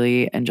think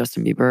Haley and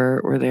Justin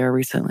Bieber were there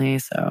recently.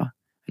 So I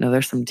know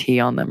there's some tea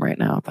on them right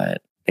now,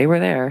 but they were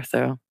there.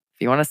 So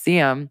if you want to see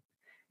them,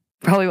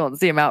 probably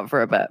won't see them out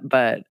for a bit,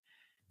 but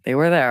they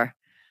were there.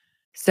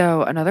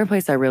 So another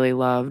place I really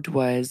loved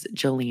was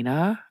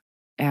Jelena,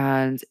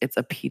 and it's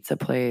a pizza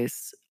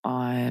place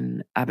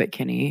on Abbot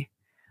Kinney.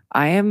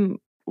 I am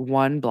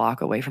 1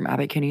 block away from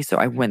Abbot Kinney, so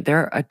I went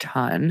there a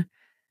ton.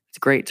 It's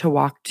great to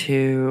walk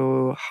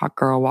to, Hot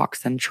Girl Walk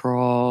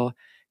Central,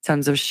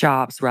 tons of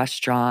shops,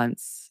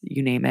 restaurants,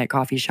 you name it,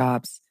 coffee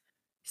shops.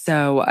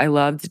 So I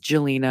loved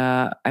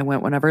Jelena. I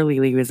went whenever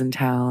Lily was in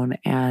town,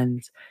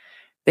 and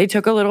They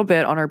took a little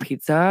bit on our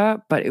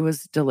pizza, but it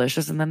was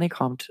delicious. And then they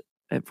comped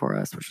it for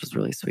us, which was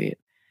really sweet.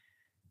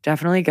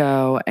 Definitely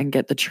go and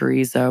get the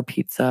chorizo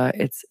pizza.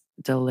 It's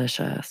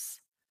delicious.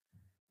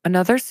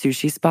 Another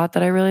sushi spot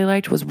that I really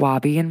liked was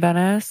Wabi in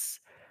Venice.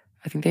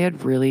 I think they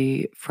had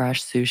really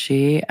fresh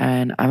sushi,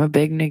 and I'm a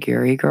big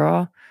nigiri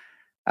girl.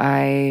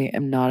 I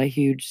am not a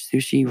huge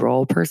sushi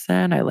roll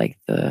person. I like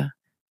the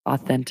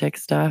authentic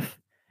stuff.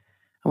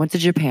 I went to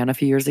Japan a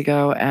few years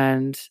ago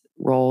and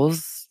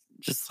rolls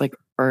just like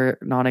are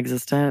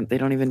non-existent. They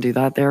don't even do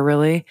that there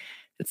really.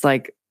 It's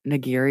like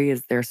nigiri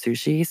is their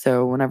sushi.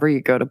 So whenever you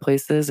go to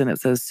places and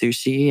it says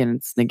sushi and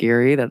it's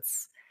nigiri,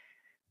 that's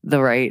the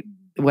right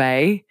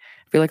way.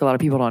 I feel like a lot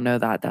of people don't know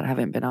that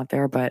haven't been out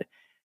there. But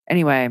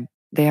anyway,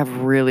 they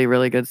have really,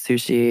 really good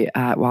sushi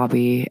at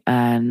Wabi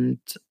and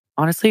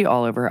honestly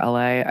all over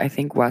LA. I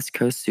think West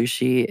Coast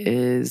sushi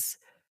is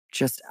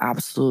just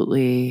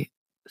absolutely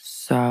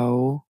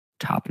so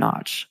top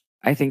notch.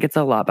 I think it's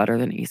a lot better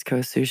than East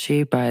Coast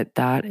sushi, but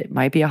that it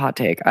might be a hot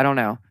take. I don't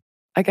know.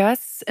 I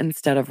guess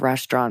instead of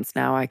restaurants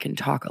now, I can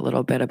talk a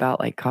little bit about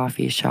like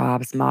coffee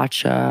shops,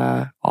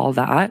 matcha, all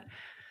that.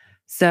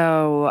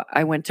 So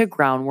I went to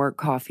Groundwork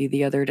Coffee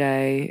the other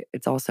day.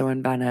 It's also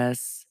in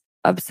Venice.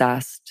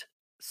 Obsessed.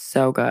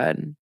 So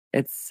good.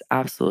 It's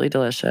absolutely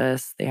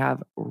delicious. They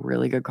have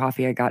really good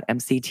coffee. I got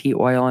MCT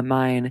oil in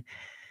mine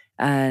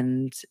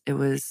and it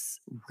was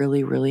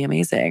really, really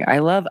amazing. I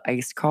love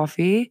iced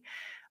coffee.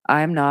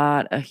 I'm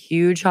not a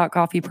huge hot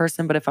coffee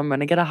person, but if I'm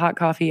going to get a hot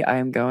coffee, I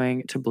am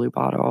going to Blue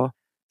Bottle.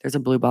 There's a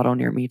Blue Bottle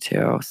near me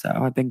too. So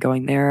I've been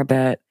going there a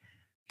bit.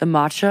 The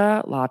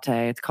matcha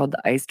latte, it's called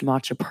the iced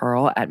matcha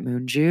pearl at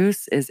Moon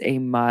Juice, is a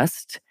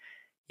must.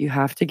 You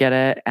have to get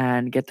it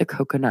and get the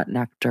coconut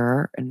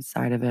nectar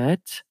inside of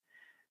it.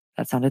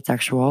 That sounded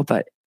sexual,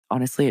 but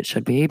honestly, it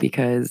should be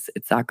because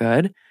it's that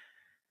good.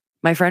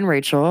 My friend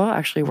Rachel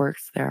actually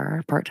works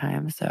there part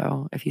time.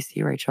 So if you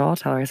see Rachel,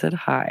 tell her I said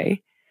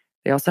hi.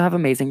 They also have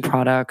amazing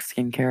products,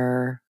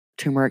 skincare,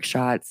 turmeric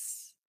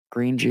shots,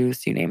 green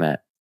juice, you name it.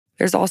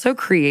 There's also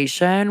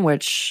Creation,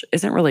 which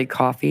isn't really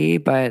coffee,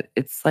 but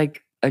it's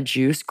like a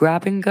juice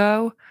grab and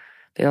go.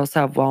 They also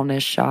have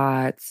wellness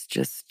shots,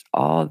 just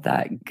all of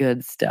that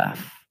good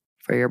stuff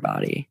for your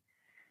body.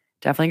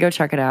 Definitely go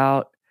check it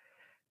out.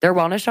 Their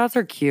wellness shots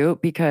are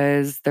cute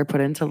because they're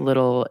put into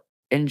little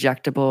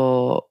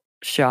injectable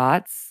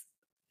shots.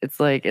 It's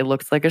like, it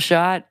looks like a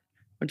shot,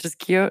 which is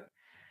cute.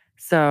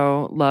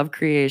 So, love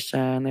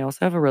Creation. They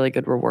also have a really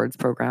good rewards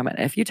program. And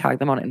if you tag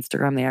them on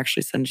Instagram, they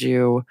actually send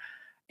you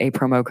a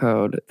promo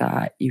code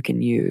that you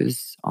can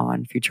use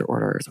on future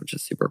orders, which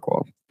is super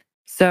cool.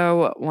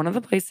 So, one of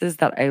the places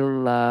that I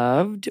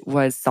loved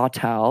was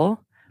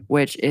Sawtell,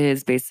 which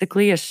is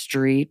basically a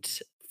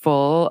street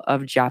full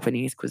of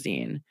Japanese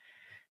cuisine.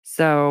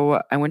 So,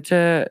 I went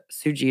to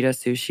Sujita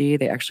Sushi.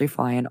 They actually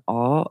fly in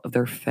all of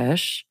their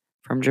fish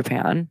from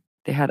Japan.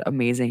 They had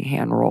amazing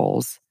hand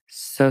rolls.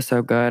 So,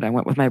 so good. I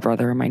went with my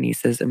brother and my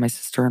nieces and my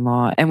sister in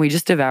law, and we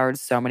just devoured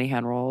so many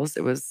hand rolls.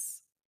 It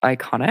was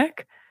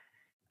iconic.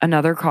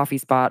 Another coffee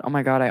spot. Oh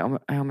my God,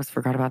 I almost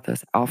forgot about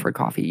this. Alfred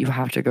Coffee. You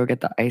have to go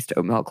get the iced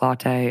oat milk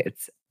latte.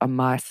 It's a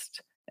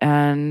must.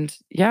 And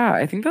yeah,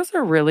 I think those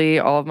are really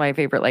all of my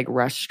favorite like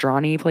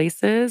restaurant-y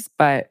places,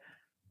 but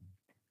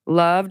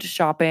loved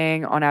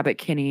shopping on Abbot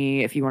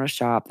Kinney. If you want to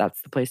shop,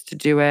 that's the place to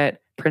do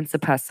it.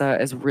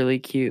 Principessa is really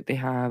cute. They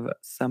have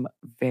some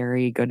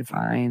very good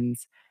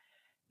finds.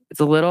 It's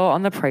a little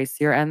on the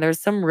pricier end. There's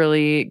some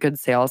really good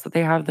sales that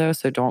they have though,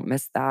 so don't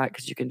miss that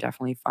because you can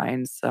definitely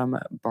find some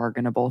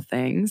bargainable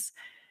things.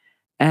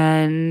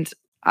 And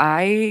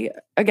I,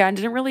 again,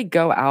 didn't really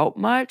go out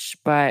much,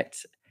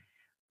 but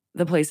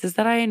the places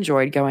that I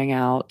enjoyed going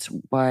out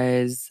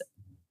was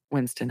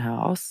Winston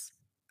House.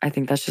 I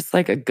think that's just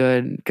like a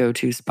good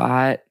go-to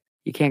spot.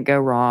 You can't go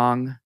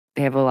wrong.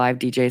 They have a live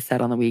DJ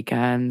set on the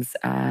weekends,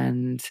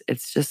 and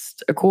it's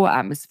just a cool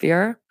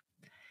atmosphere.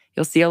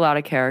 You'll see a lot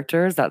of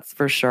characters, that's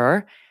for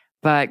sure,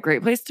 but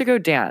great place to go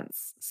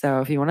dance. So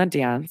if you want to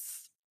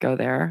dance, go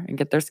there and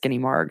get their skinny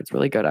marg. It's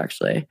really good,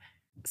 actually.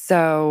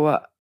 So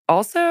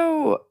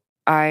also,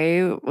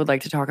 I would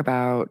like to talk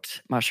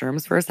about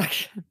mushrooms for a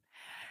second.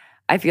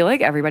 I feel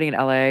like everybody in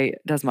LA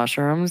does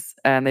mushrooms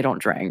and they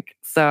don't drink.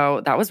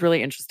 So that was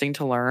really interesting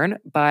to learn,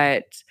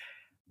 but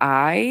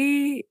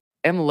I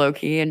am low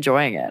key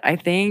enjoying it. I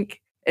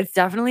think it's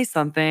definitely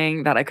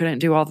something that I couldn't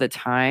do all the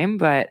time,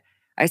 but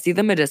I see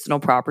the medicinal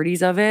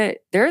properties of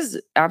it. There's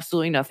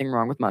absolutely nothing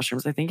wrong with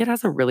mushrooms. I think it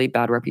has a really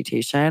bad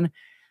reputation.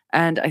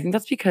 And I think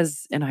that's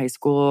because in high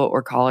school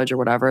or college or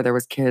whatever, there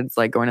was kids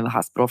like going to the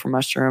hospital for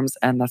mushrooms.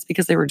 And that's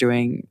because they were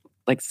doing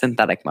like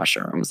synthetic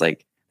mushrooms.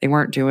 Like they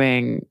weren't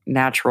doing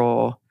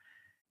natural,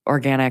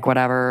 organic,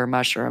 whatever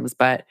mushrooms.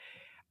 But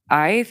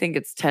I think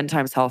it's 10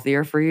 times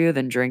healthier for you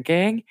than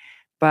drinking.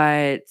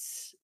 But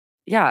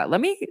yeah, let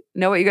me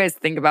know what you guys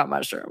think about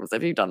mushrooms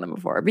if you've done them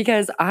before,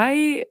 because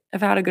I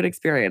have had a good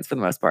experience for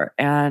the most part.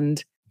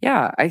 And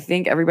yeah, I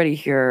think everybody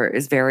here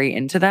is very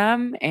into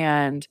them.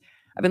 And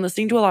I've been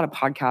listening to a lot of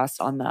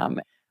podcasts on them.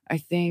 I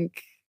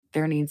think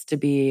there needs to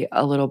be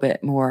a little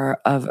bit more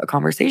of a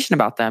conversation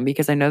about them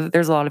because I know that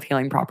there's a lot of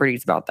healing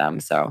properties about them.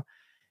 So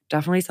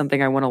definitely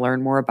something I want to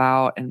learn more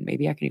about. And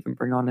maybe I can even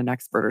bring on an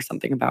expert or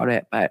something about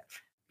it. But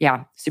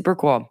yeah, super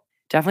cool.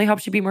 Definitely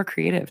helps you be more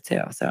creative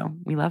too. So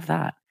we love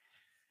that.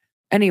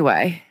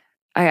 Anyway,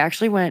 I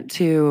actually went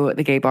to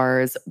the gay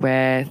bars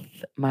with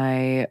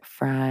my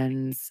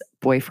friend's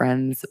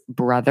boyfriend's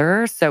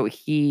brother. So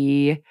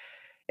he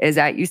is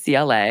at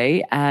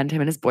UCLA and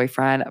him and his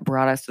boyfriend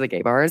brought us to the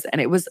gay bars and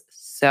it was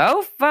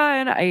so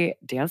fun. I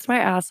danced my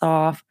ass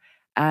off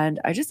and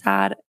I just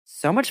had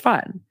so much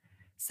fun.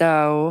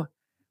 So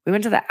we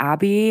went to the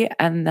Abbey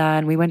and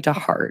then we went to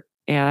Heart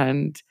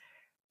and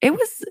it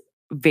was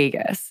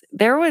Vegas.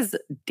 There was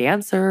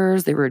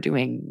dancers, they were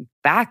doing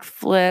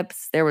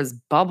backflips, there was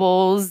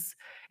bubbles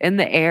in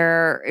the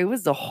air. It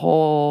was a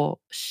whole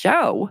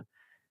show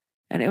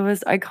and it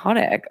was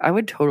iconic. I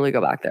would totally go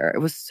back there. It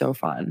was so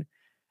fun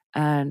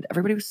and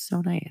everybody was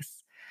so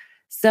nice.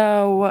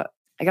 So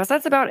I guess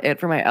that's about it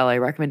for my LA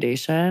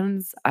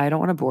recommendations. I don't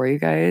want to bore you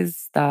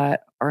guys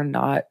that are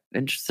not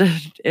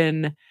interested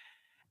in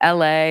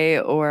LA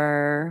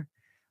or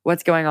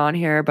what's going on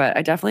here, but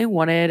I definitely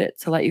wanted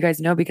to let you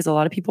guys know because a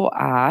lot of people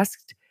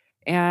asked.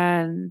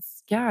 And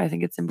yeah, I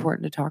think it's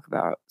important to talk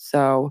about.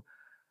 So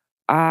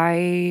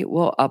I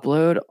will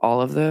upload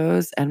all of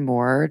those and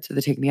more to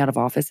the Take Me Out of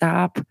Office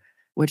app,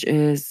 which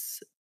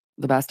is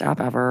the best app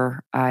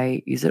ever.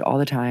 I use it all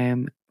the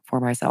time for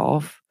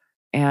myself.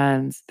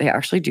 And they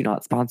actually do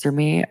not sponsor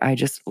me. I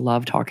just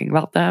love talking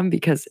about them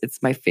because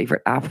it's my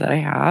favorite app that I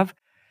have.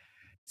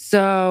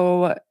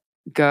 So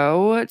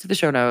go to the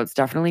show notes,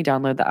 definitely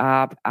download the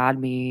app, add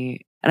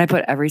me. And I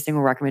put every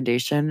single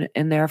recommendation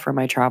in there for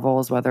my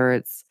travels, whether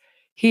it's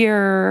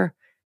here,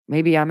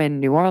 maybe I'm in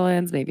New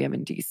Orleans, maybe I'm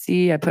in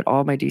DC. I put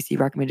all my DC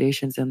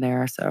recommendations in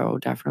there. So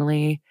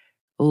definitely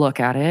look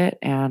at it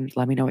and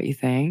let me know what you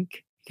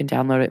think. You can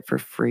download it for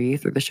free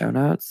through the show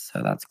notes.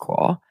 So that's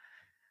cool.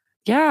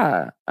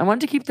 Yeah, I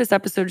wanted to keep this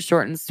episode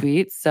short and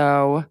sweet.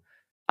 So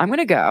I'm going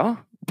to go.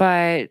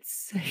 But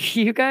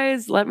you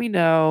guys let me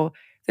know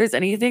if there's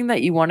anything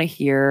that you want to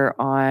hear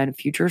on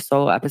future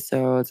solo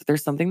episodes, if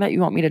there's something that you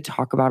want me to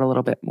talk about a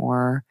little bit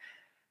more.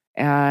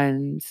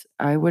 And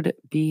I would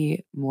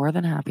be more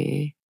than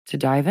happy to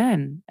dive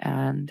in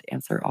and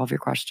answer all of your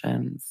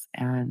questions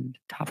and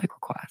topic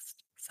requests.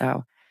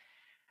 So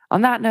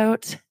on that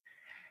note,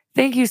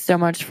 thank you so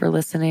much for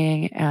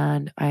listening.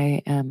 And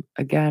I am,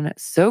 again,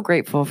 so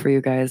grateful for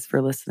you guys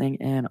for listening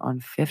in on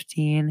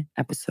 15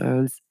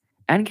 episodes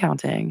and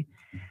counting.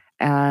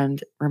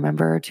 And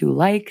remember to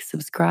like,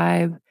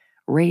 subscribe,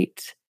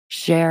 rate,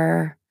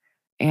 share,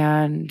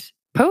 and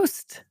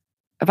post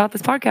about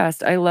this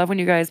podcast. I love when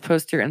you guys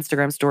post your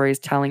Instagram stories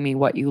telling me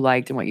what you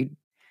liked and what you...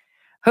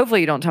 Hopefully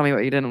you don't tell me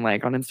what you didn't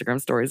like on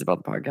Instagram stories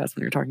about the podcast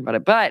when you're talking about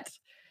it. But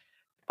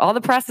all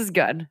the press is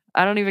good.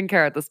 I don't even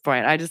care at this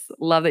point. I just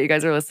love that you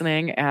guys are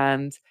listening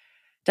and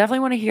definitely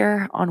want to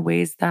hear on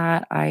ways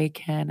that I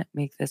can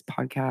make this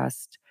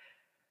podcast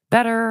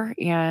better.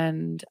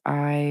 And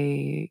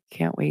I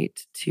can't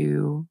wait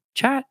to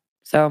chat.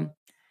 So I'm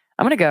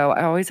going to go.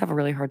 I always have a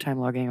really hard time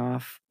logging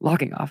off.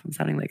 I'm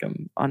sounding like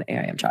I'm on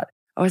AIM chat.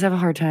 I always have a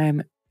hard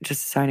time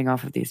just signing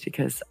off of these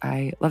because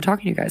I love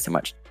talking to you guys so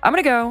much. I'm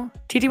going to go.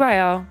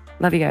 TTYL.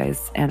 Love you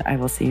guys. And I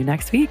will see you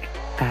next week.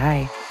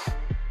 Bye.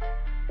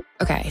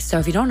 Okay, so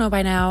if you don't know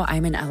by now,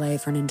 I'm in LA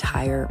for an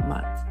entire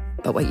month.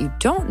 But what you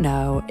don't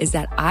know is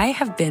that I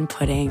have been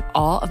putting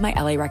all of my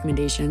LA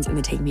recommendations in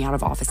the Take Me Out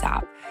of Office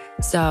app.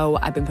 So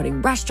I've been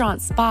putting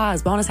restaurants,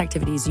 spas, wellness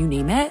activities, you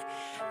name it.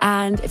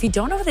 And if you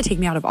don't know what the Take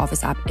Me Out of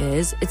Office app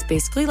is, it's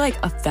basically like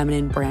a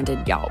feminine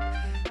branded Yelp.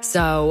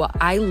 So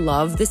I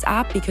love this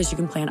app because you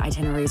can plan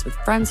itineraries with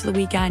friends for the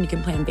weekend, you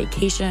can plan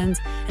vacations,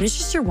 and it's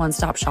just your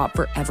one-stop shop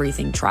for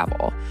everything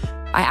travel.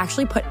 I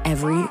actually put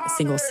every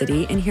single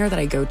city in here that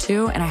I go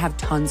to, and I have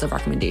tons of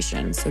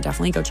recommendations, so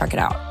definitely go check it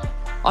out.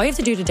 All you have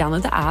to do to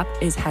download the app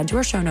is head to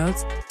our show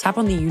notes, tap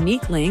on the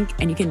unique link,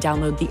 and you can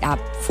download the app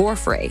for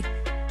free.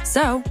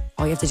 So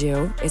all you have to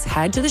do is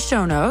head to the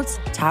show notes,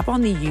 tap on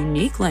the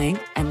unique link,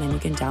 and then you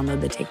can download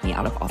the Take Me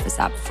Out of Office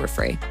app for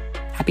free.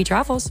 Happy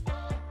travels.